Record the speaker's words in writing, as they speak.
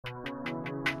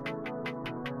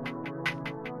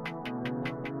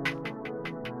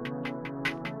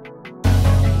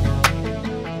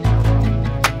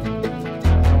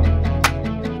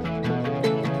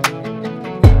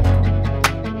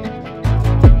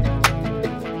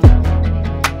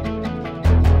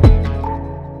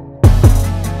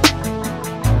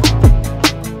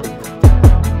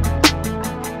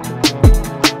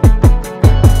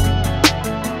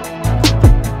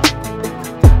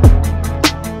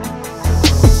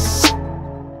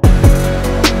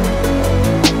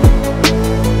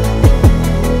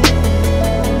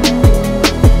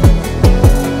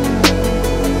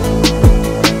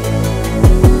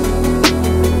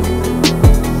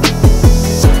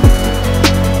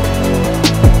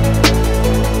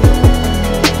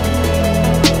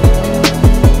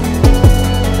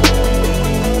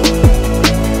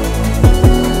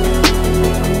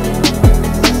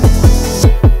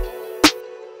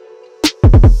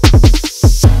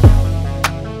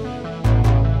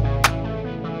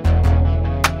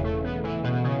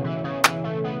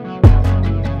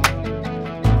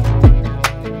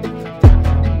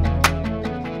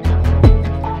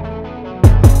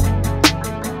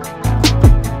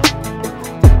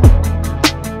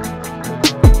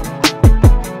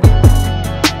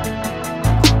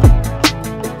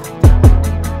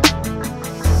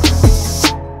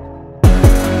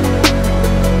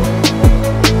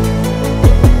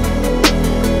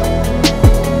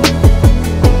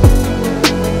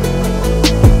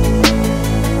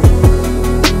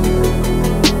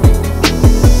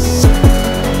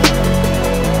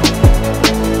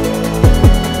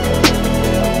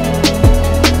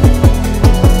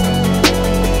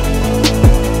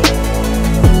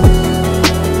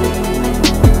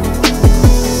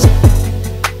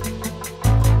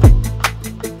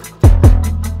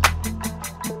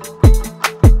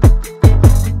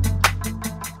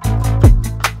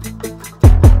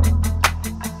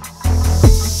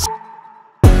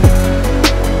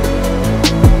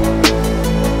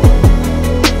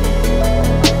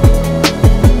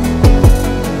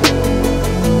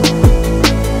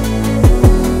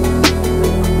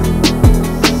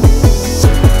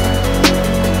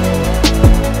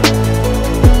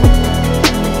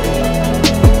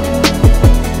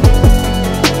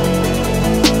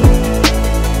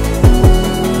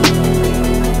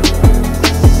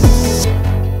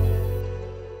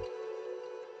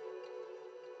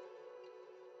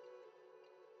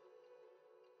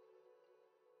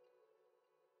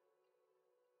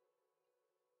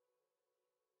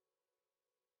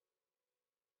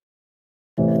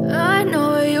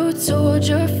told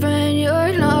your friend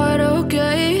you're not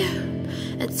okay,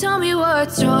 and tell me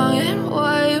what's wrong and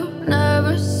why you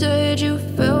never said you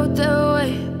felt that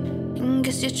way. And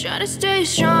guess you're trying to stay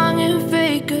strong and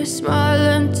fake a smile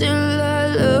until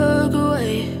I look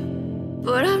away.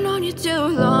 But I've known you too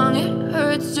long, it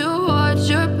hurts to watch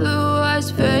your blue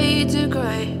eyes fade to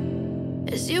gray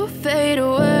as you fade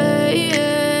away,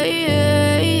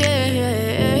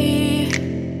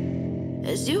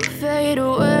 as you fade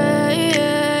away.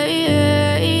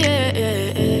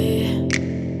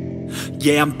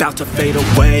 Yeah, I'm about to fade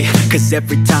away, cause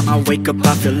every time I wake up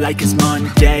I feel like it's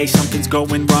Monday. Something's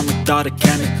going wrong with all the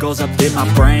chemicals up in my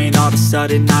brain. All of a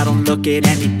sudden I don't look at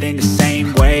anything the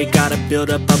same way. Got a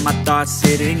buildup of my thoughts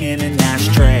sitting in an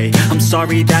ashtray. I'm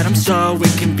sorry that I'm so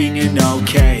inconvenient,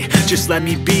 okay. Just let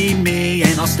me be me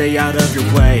and I'll stay out of your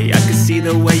way. I can see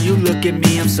the way you look at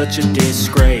me, I'm such a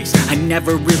disgrace. I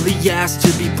never really asked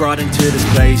to be brought into this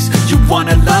place. You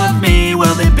wanna love me?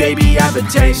 Well then baby I have a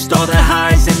taste. All the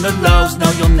highs and the lows, no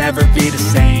you'll never be the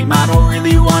same. I don't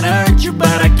really wanna hurt you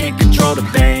but I can't control the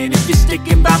pain. If you're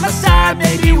sticking by my side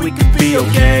maybe we could be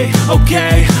okay.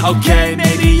 Okay,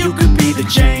 maybe you could be the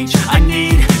change I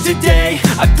need today.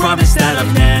 I promise that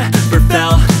I've never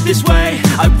felt this way.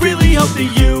 I really hope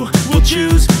that you will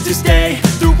choose to stay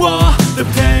through all the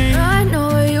pain. I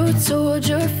know you told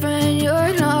your friend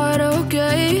you're not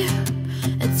okay,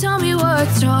 and tell me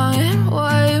what's wrong and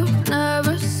why you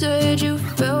never said you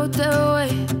felt that way.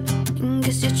 And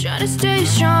guess you're trying to stay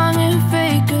strong and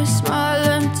fake a smile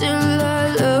until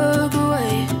I look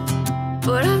away.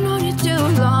 But I've known you too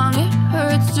long, it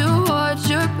hurts to watch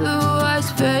your blue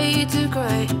eyes fade to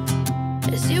gray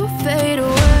as you fade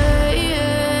away,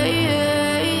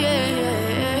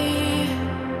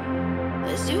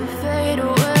 as you fade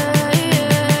away,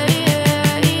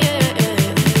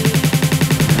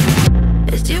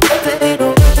 as you fade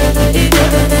away.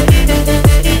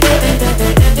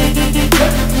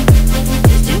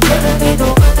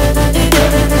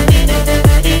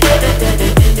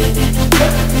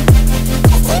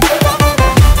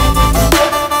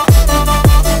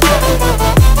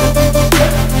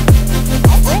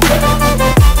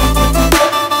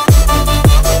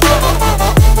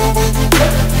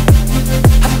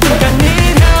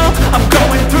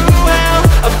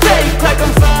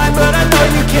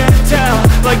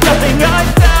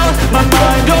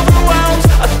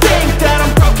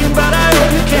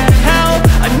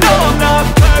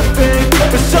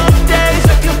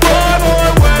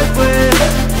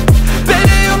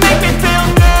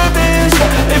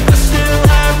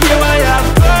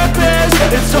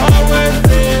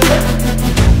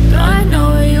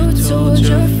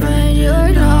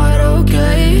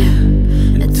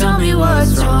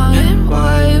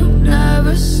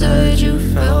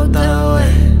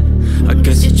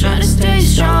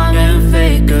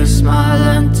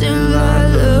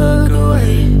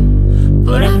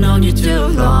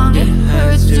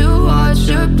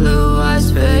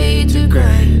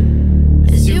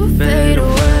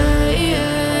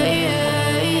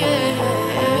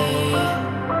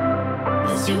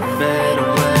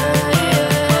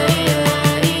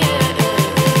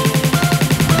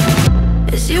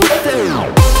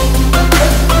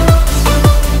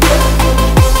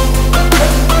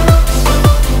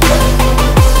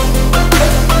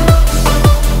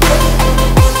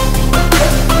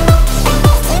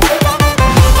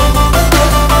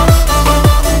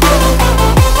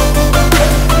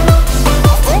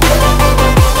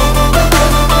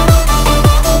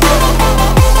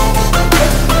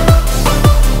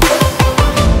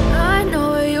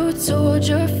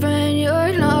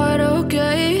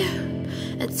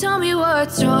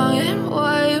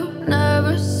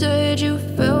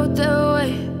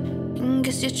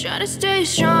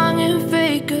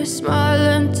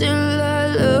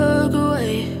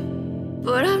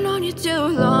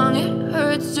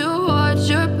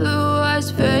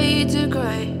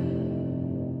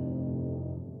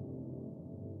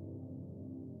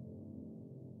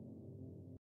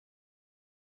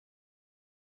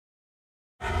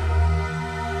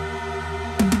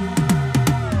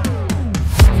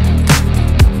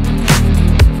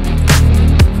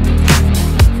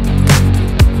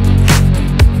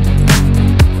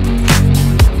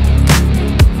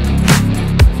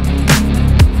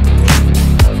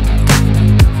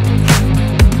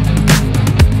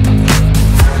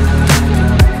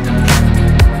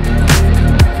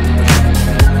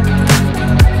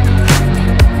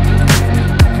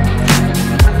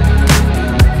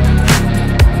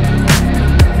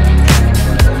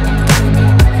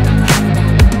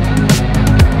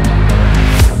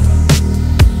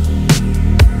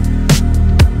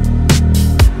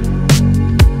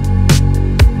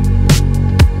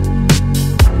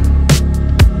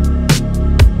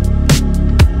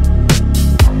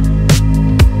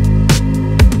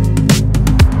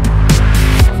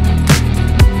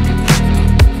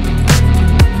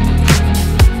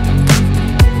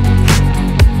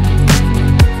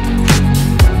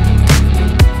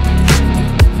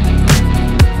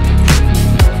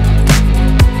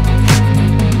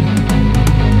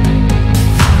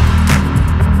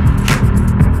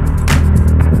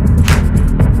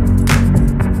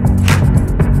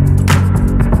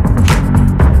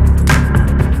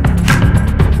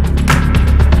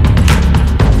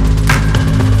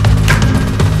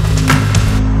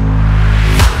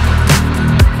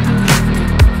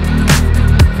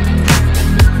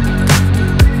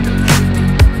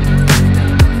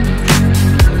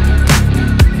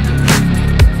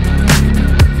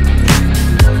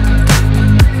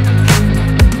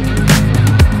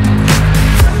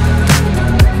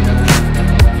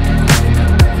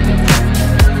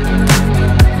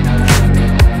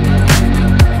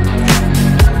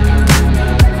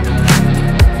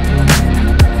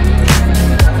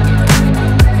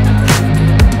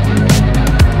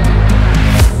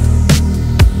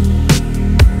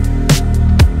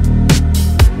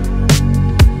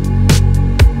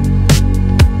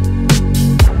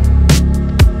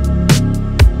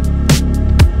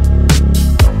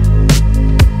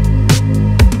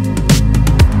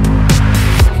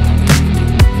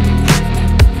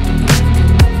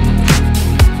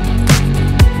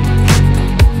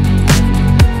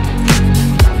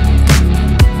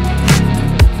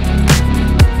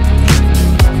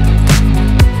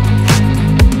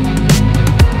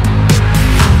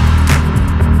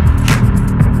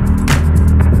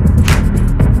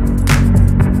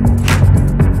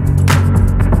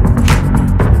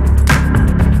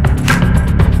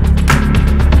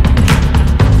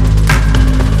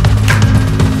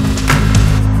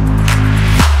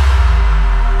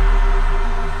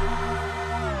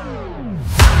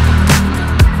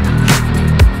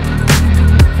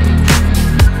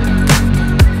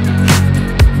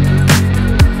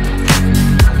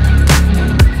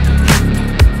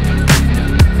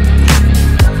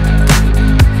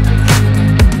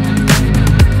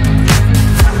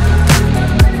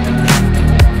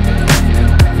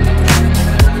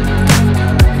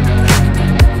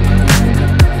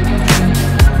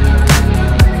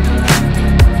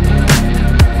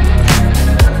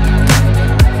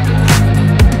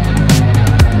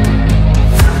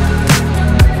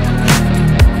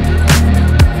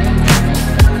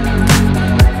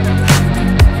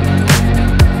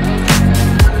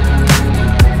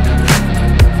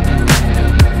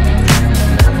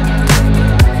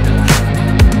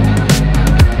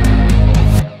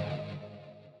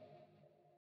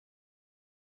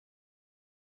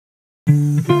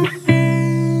 Thank